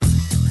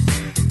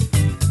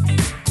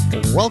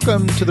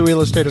Welcome to the Real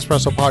Estate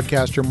Espresso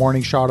Podcast, your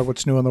morning shot of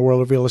what's new in the world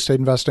of real estate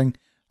investing.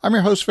 I'm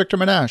your host, Victor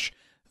Menashe.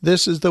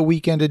 This is the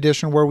weekend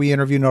edition where we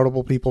interview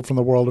notable people from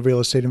the world of real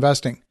estate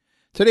investing.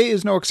 Today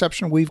is no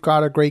exception. We've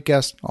got a great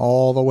guest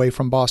all the way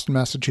from Boston,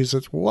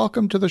 Massachusetts.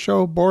 Welcome to the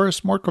show,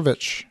 Boris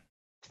Morkovich.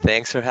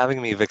 Thanks for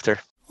having me, Victor.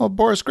 Well,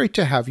 Boris, great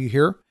to have you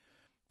here.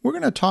 We're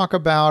going to talk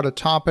about a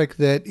topic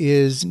that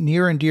is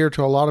near and dear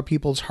to a lot of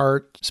people's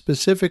heart.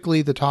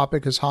 Specifically, the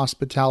topic is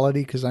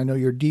hospitality, because I know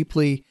you're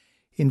deeply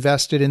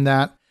invested in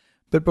that.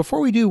 But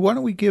before we do, why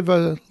don't we give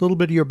a little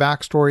bit of your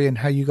backstory and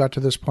how you got to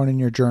this point in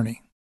your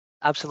journey?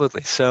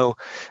 Absolutely. So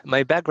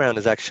my background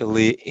is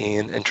actually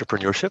in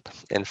entrepreneurship.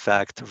 In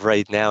fact,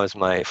 right now is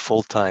my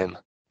full-time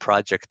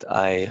project.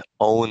 I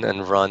own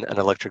and run an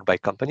electric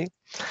bike company,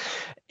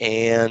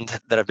 and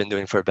that I've been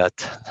doing for about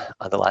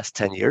the last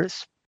 10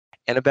 years.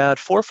 And about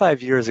 4 or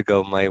 5 years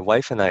ago, my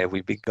wife and I,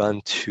 we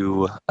begun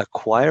to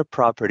acquire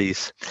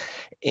properties.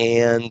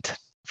 And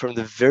from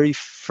the very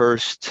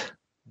first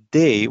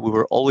day, we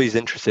were always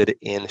interested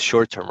in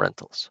short-term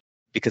rentals.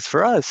 Because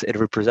for us, it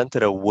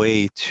represented a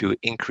way to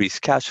increase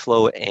cash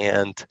flow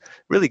and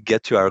really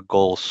get to our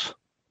goals,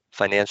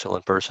 financial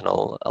and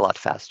personal, a lot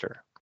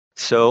faster.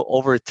 So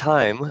over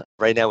time,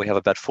 right now we have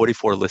about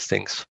 44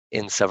 listings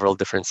in several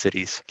different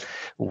cities.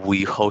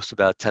 We host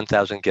about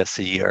 10,000 guests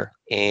a year,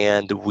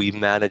 and we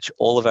manage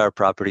all of our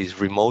properties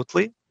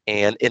remotely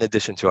and in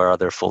addition to our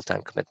other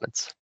full-time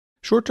commitments.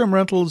 Short-term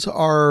rentals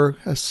are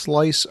a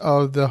slice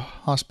of the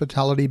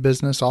hospitality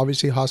business.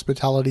 Obviously,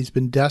 hospitality's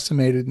been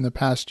decimated in the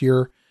past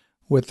year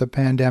with the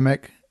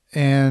pandemic,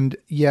 and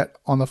yet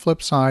on the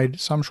flip side,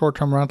 some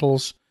short-term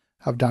rentals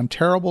have done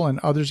terrible and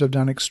others have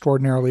done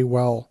extraordinarily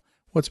well.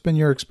 What's been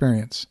your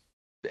experience?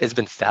 It's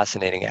been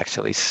fascinating,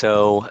 actually.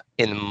 So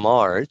in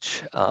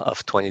March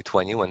of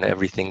 2020, when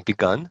everything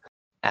begun,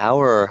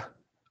 our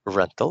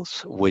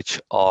rentals,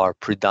 which are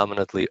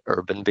predominantly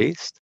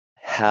urban-based,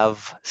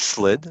 have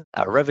slid.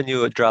 Our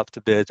revenue dropped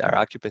a bit, our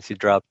occupancy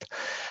dropped.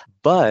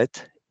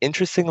 But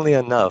interestingly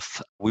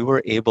enough, we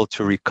were able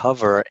to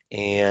recover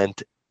and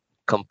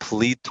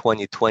complete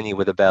 2020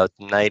 with about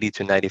 90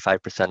 to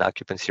 95%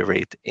 occupancy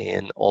rate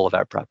in all of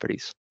our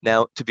properties.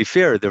 Now, to be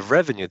fair, the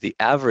revenue, the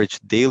average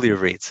daily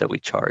rates that we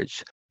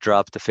charge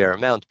dropped a fair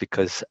amount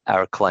because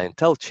our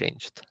clientele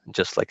changed,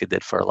 just like it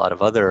did for a lot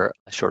of other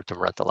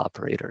short-term rental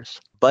operators.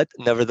 But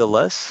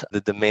nevertheless, the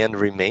demand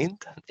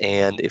remained.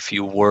 And if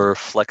you were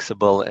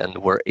flexible and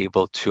were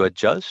able to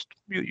adjust,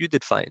 you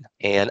did fine.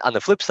 And on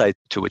the flip side,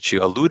 to which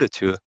you alluded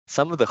to,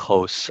 some of the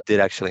hosts did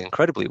actually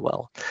incredibly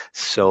well.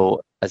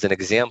 So as an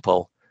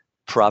example,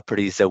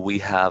 properties that we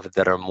have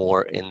that are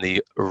more in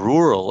the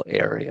rural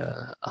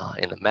area,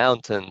 in the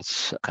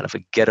mountains, kind of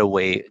a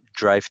getaway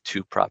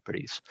drive-to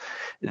properties,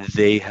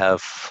 they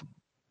have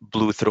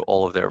blew through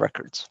all of their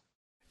records.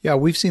 Yeah,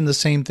 we've seen the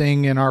same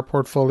thing in our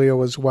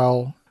portfolio as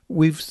well.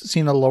 We've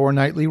seen a lower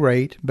nightly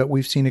rate, but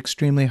we've seen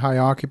extremely high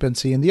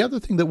occupancy. And the other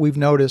thing that we've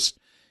noticed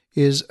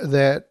is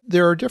that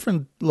there are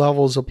different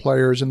levels of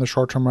players in the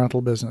short-term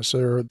rental business.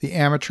 There are the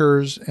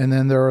amateurs, and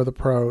then there are the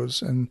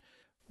pros. And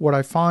what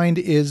I find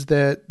is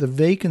that the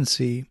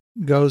vacancy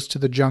goes to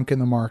the junk in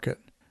the market.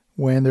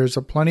 When there's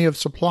plenty of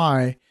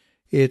supply,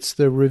 it's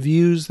the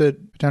reviews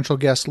that potential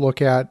guests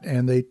look at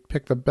and they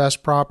pick the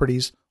best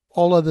properties,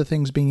 all other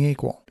things being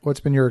equal. What's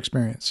been your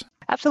experience?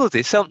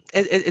 Absolutely. So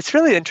it's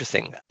really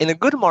interesting. In a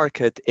good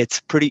market, it's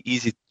pretty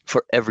easy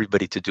for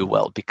everybody to do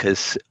well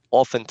because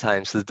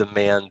oftentimes the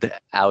demand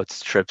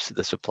outstrips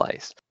the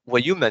supplies.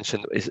 What you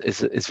mentioned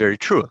is very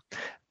true.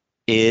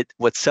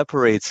 What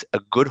separates a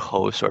good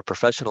host or a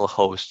professional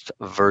host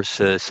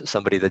versus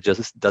somebody that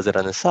just does it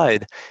on the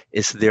side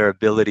is their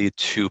ability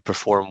to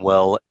perform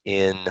well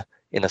in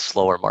a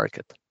slower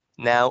market.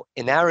 Now,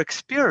 in our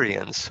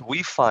experience,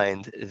 we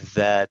find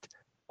that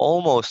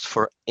almost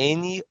for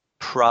any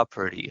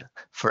property,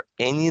 for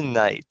any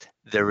night,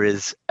 there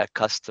is a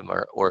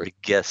customer or a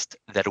guest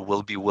that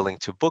will be willing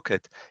to book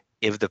it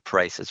if the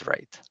price is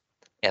right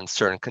and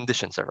certain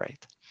conditions are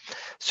right.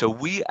 So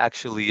we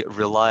actually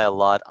rely a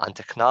lot on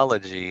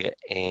technology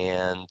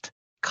and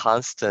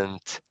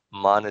constant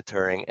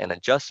monitoring and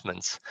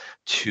adjustments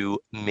to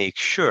make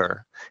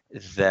sure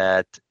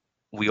that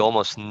we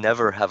almost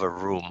never have a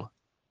room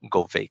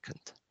go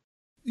vacant.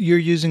 You're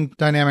using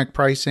dynamic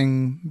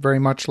pricing very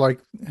much like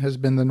has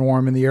been the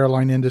norm in the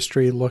airline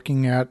industry,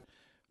 looking at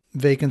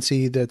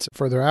vacancy that's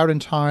further out in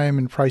time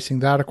and pricing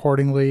that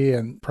accordingly,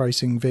 and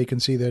pricing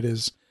vacancy that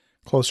is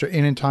closer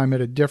in time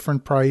at a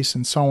different price,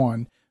 and so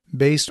on,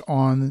 based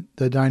on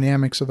the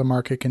dynamics of the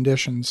market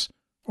conditions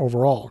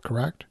overall,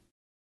 correct?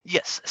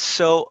 Yes.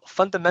 So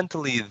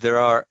fundamentally, there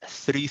are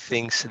 3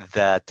 things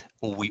that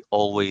we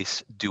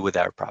always do with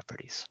our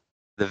properties.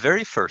 The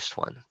very first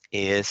one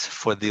is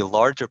for the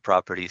larger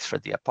properties, for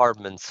the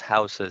apartments,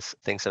 houses,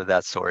 things of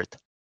that sort.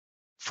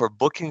 For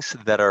bookings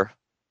that are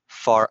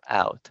far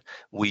out,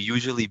 we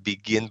usually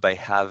begin by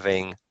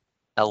having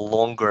a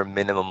longer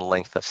minimum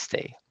length of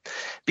stay.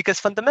 Because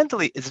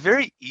fundamentally, it's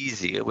very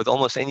easy with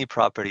almost any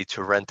property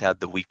to rent out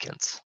the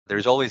weekends.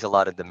 There's always a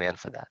lot of demand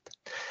for that.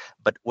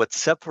 But what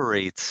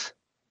separates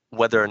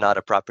whether or not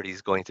a property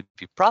is going to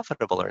be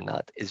profitable or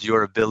not is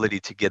your ability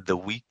to get the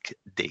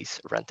weekdays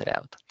rented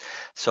out.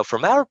 So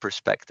from our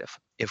perspective,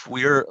 if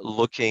we're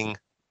looking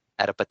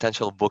at a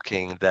potential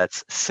booking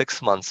that's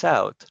 6 months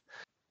out,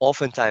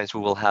 oftentimes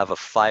we will have a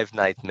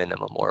 5-night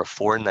minimum or a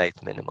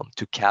 4-night minimum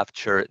to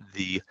capture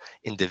the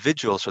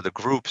individuals or the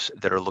groups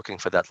that are looking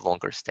for that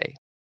longer stay.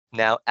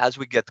 Now, as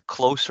we get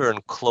closer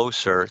and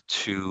closer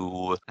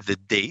to the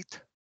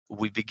date,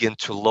 we begin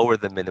to lower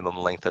the minimum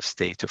length of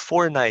stay to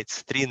 4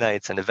 nights, 3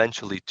 nights, and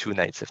eventually 2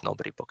 nights if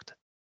nobody booked.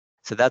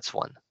 So that's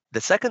one.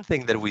 The second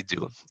thing that we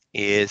do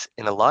is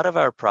in a lot of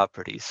our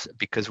properties,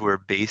 because we're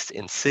based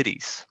in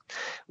cities,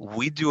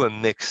 we do a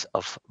mix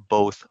of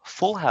both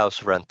full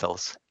house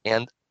rentals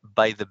and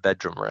by the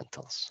bedroom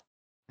rentals.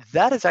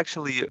 That has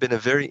actually been a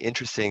very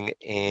interesting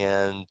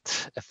and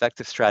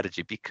effective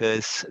strategy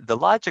because the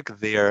logic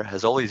there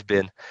has always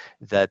been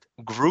that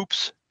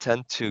groups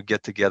tend to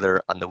get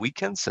together on the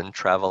weekends and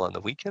travel on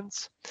the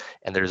weekends,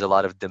 and there's a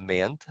lot of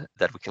demand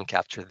that we can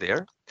capture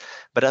there.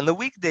 But on the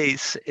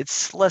weekdays,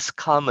 it's less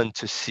common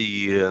to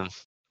see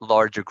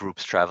larger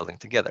groups traveling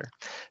together.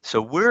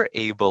 So we're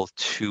able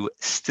to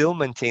still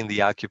maintain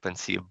the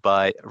occupancy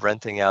by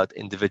renting out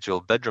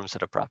individual bedrooms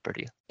at a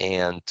property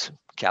and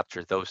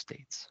capture those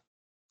dates.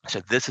 So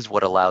this is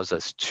what allows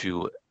us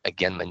to,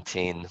 again,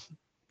 maintain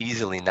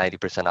easily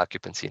 90%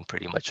 occupancy in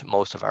pretty much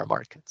most of our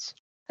markets.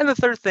 And the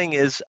third thing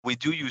is we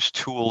do use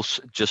tools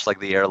just like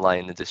the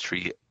airline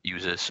industry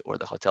uses or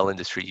the hotel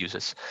industry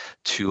uses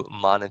to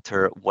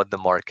monitor what the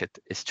market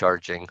is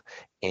charging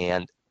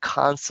and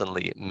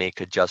constantly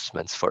make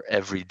adjustments for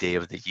every day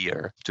of the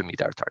year to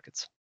meet our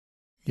targets.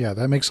 Yeah,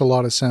 that makes a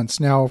lot of sense.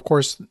 Now, of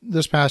course,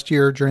 this past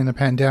year during the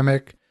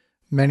pandemic,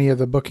 many of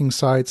the booking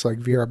sites like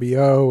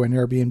VRBO and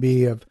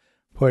Airbnb have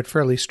put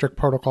fairly strict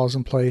protocols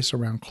in place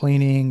around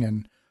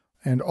cleaning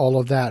and all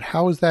of that.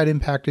 How has that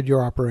impacted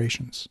your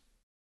operations?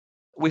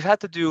 We've had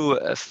to do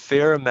a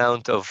fair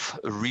amount of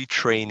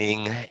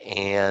retraining,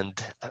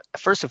 and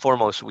first and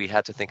foremost, we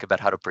had to think about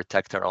how to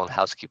protect our own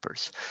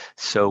housekeepers.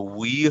 So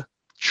we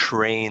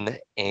train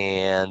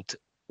and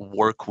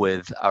work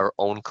with our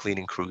own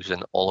cleaning crews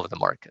in all of the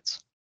markets.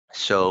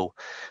 So,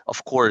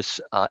 of course,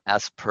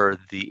 as per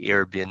the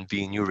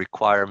Airbnb new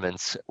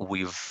requirements,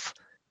 we've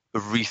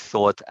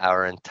rethought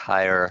our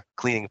entire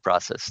cleaning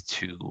process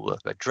to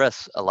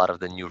address a lot of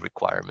the new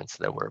requirements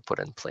that were put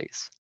in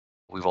place.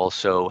 We've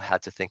also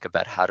had to think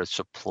about how to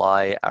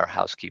supply our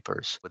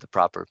housekeepers with the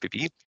proper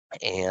PPE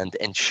and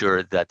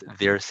ensure that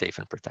they're safe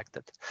and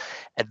protected.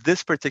 At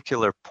this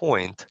particular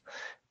point,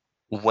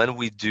 when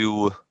we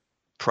do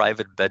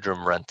private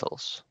bedroom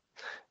rentals,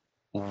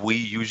 we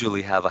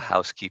usually have a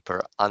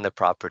housekeeper on the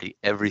property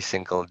every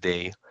single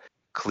day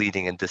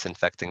cleaning and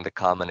disinfecting the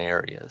common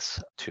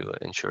areas to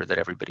ensure that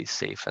everybody's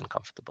safe and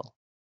comfortable.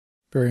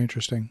 Very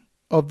interesting.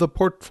 Of the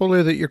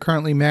portfolio that you're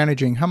currently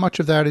managing, how much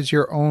of that is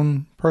your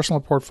own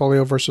personal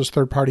portfolio versus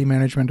third-party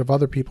management of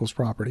other people's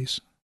properties?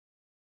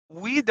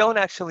 We don't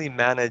actually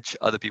manage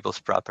other people's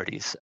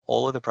properties.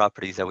 All of the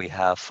properties that we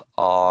have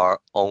are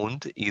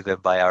owned either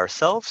by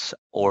ourselves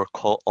or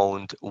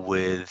co-owned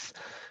with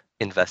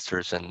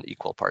investors and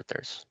equal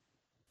partners.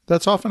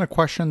 That's often a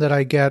question that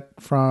I get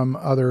from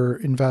other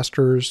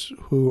investors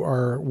who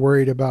are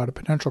worried about a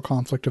potential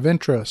conflict of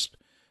interest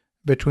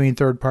between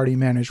third-party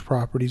managed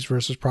properties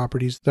versus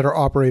properties that are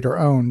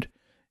operator-owned,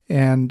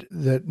 and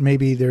that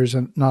maybe there's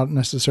not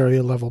necessarily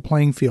a level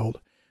playing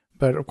field.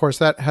 But of course,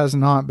 that has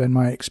not been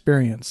my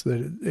experience,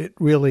 that it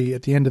really,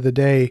 at the end of the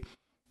day,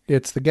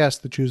 it's the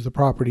guests that choose the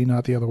property,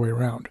 not the other way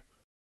around.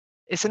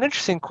 It's an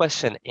interesting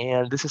question,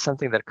 and this is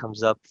something that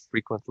comes up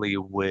frequently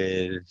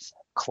with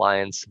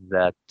clients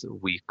that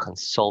we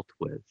consult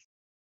with.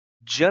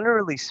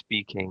 Generally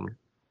speaking,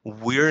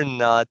 we're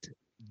not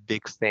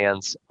big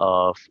fans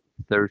of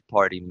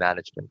third-party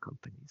management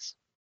companies.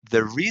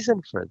 The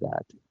reason for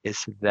that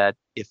is that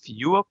if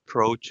you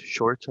approach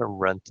short-term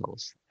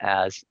rentals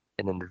as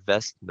an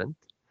investment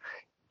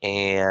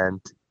and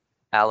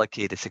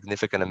allocate a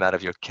significant amount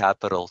of your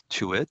capital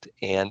to it,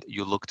 and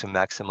you look to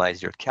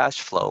maximize your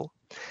cash flow,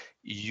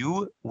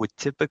 you would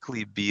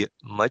typically be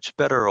much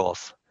better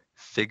off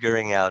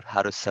figuring out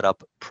how to set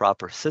up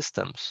proper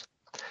systems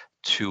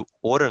to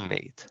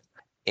automate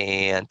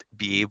and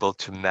be able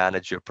to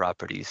manage your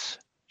properties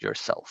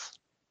yourself.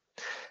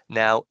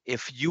 Now,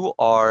 if you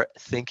are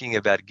thinking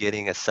about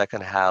getting a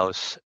second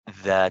house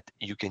that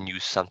you can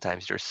use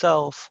sometimes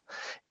yourself,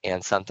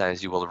 and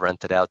sometimes you will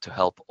rent it out to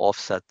help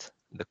offset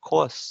the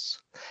costs,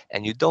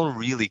 and you don't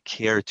really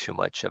care too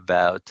much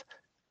about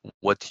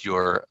what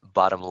your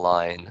bottom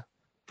line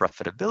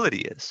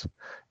profitability is,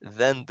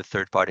 then the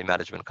third-party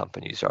management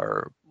companies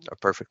are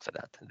perfect for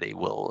that. They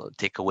will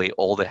take away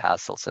all the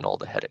hassles and all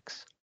the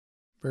headaches.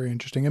 Very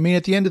interesting. I mean,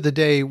 at the end of the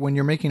day, when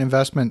you're making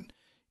investment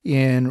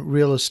in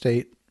real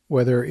estate,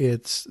 whether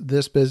it's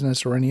this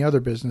business or any other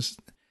business,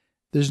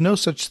 there's no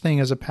such thing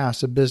as a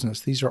passive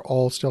business. These are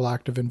all still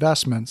active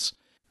investments.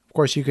 Of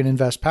course, you can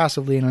invest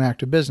passively in an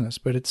active business,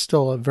 but it's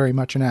still very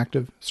much an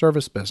active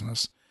service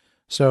business.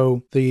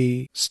 So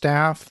the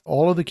staff,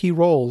 all of the key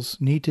roles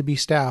need to be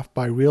staffed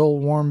by real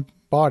warm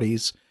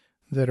bodies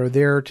that are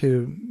there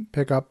to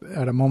pick up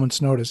at a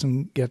moment's notice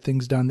and get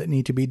things done that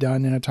need to be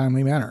done in a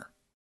timely manner.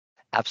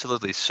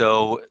 Absolutely.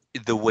 So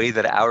the way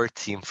that our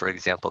team, for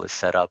example, is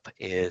set up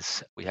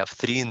is we have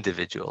 3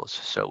 individuals.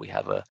 So we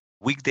have a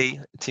weekday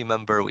team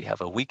member, we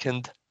have a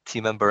weekend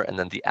team member, and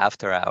then the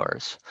after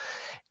hours.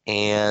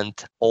 And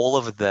all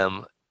of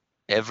them,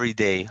 every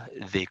day,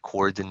 they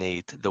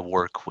coordinate the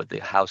work with the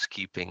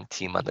housekeeping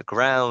team on the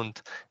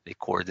ground. They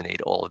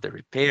coordinate all of the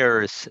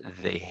repairs.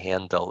 They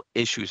handle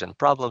issues and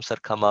problems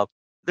that come up.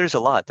 There's a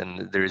lot,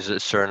 and there's a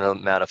certain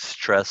amount of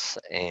stress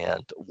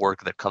and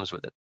work that comes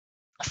with it.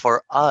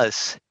 For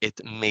us, it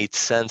made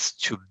sense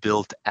to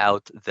build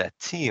out that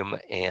team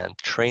and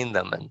train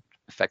them and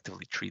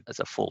effectively treat as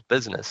a full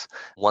business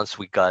once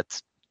we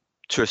got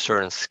to a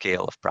certain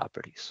scale of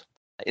properties.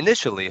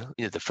 Initially,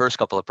 the first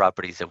couple of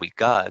properties that we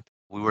got,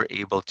 we were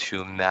able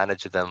to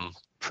manage them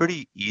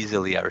pretty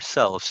easily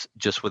ourselves,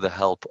 just with the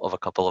help of a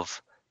couple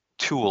of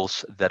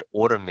tools that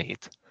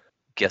automate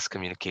guest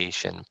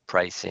communication,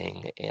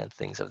 pricing, and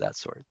things of that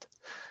sort.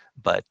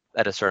 But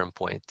at a certain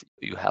point,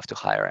 you have to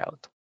hire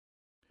out.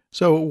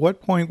 So at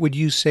what point would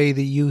you say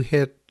that you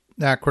hit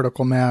that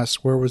critical mass?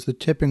 Where was the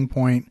tipping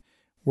point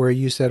where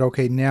you said,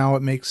 okay, now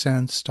it makes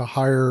sense to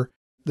hire,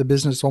 the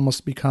business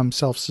almost becomes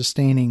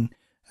self-sustaining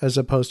as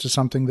opposed to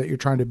something that you're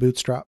trying to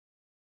bootstrap?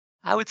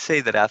 I would say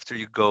that after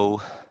you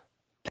go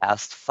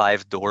past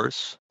 5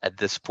 doors, at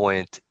this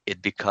point,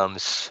 it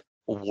becomes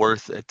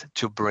worth it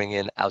to bring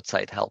in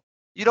outside help.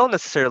 You don't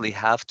necessarily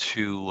have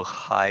to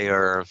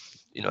hire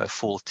a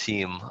full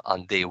team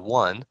on day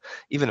one.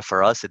 Even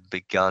for us, it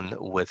began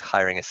with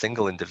hiring a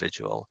single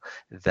individual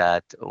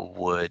that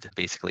would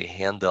basically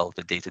handle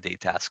the day-to-day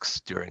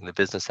tasks during the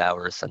business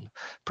hours and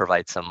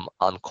provide some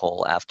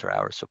on-call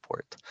after-hour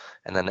support.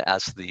 And then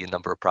as the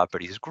number of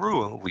properties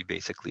grew, we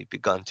basically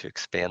began to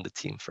expand the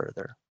team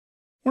further.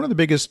 One of the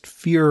biggest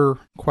fear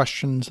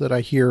questions that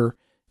I hear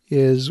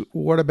is,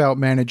 what about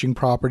managing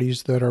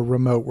properties that are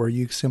remote, where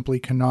you simply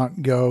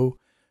cannot go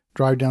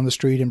drive down the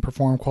street and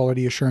perform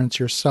quality assurance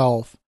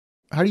yourself?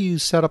 How do you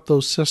set up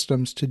those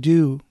systems to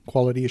do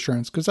quality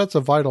assurance? Because that's a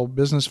vital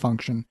business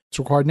function. It's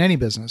required in any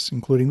business,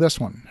 including this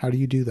one. How do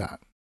you do that?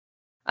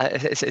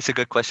 It's a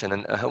good question.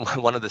 And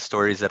one of the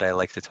stories that I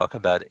like to talk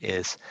about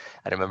is,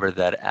 I remember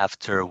that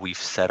after we've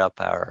set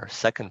up our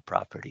second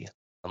property,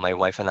 my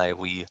wife and I,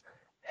 we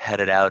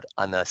headed out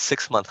on a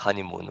 6-month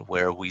honeymoon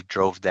where we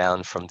drove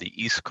down from the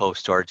East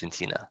Coast to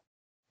Argentina.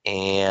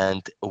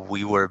 And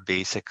we were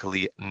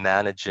basically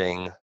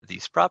managing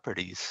these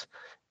properties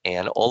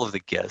and all of the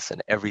guests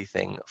and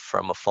everything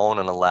from a phone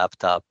and a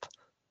laptop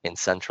in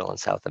Central and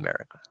South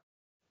America.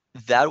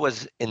 That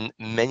was in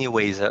many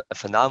ways a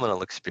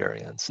phenomenal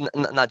experience,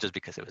 not just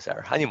because it was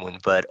our honeymoon,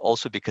 but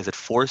also because it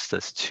forced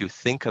us to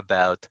think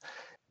about,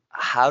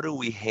 how do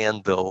we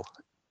handle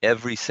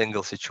every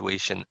single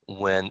situation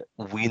when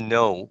we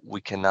know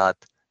we cannot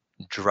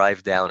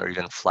drive down or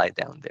even fly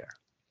down there.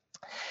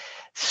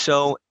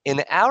 So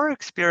in our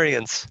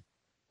experience,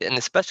 and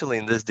especially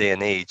in this day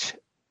and age,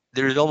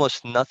 there is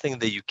almost nothing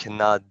that you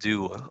cannot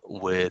do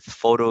with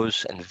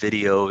photos and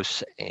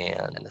videos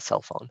and a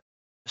cell phone.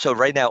 So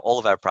right now, all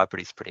of our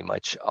properties pretty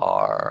much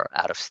are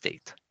out of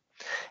state.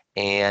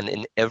 And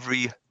in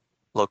every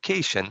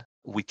location,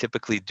 we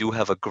typically do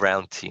have a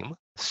ground team.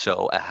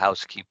 So a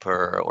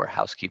housekeeper or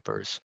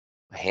housekeepers,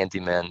 a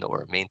handyman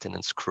or a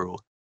maintenance crew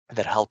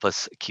that help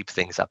us keep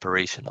things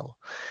operational.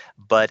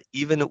 But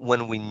even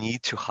when we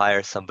need to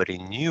hire somebody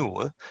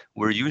new,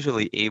 we're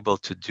usually able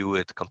to do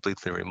it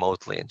completely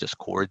remotely and just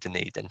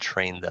coordinate and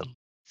train them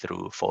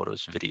through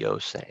photos,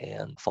 videos,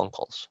 and phone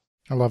calls.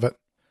 I love it.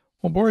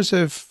 Well, Boris,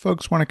 if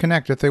folks want to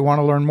connect, if they want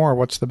to learn more,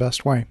 what's the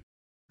best way?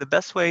 The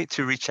best way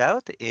to reach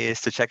out is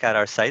to check out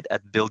our site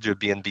at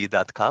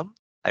buildyourbnb.com.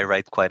 I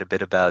write quite a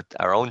bit about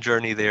our own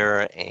journey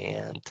there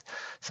and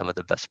some of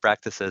the best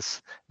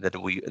practices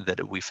that we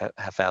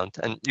have found.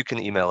 And you can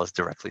email us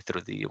directly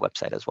through the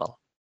website as well.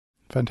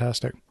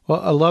 Fantastic.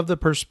 Well, I love the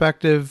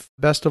perspective.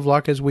 Best of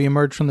luck as we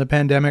emerge from the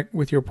pandemic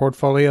with your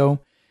portfolio.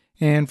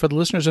 And for the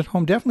listeners at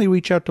home, definitely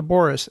reach out to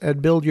Boris at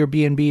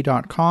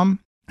buildyourbnb.com.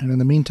 And in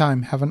the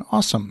meantime, have an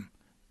awesome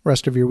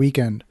rest of your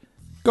weekend.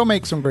 Go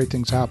make some great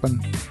things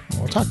happen.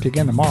 We'll talk to you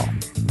again tomorrow.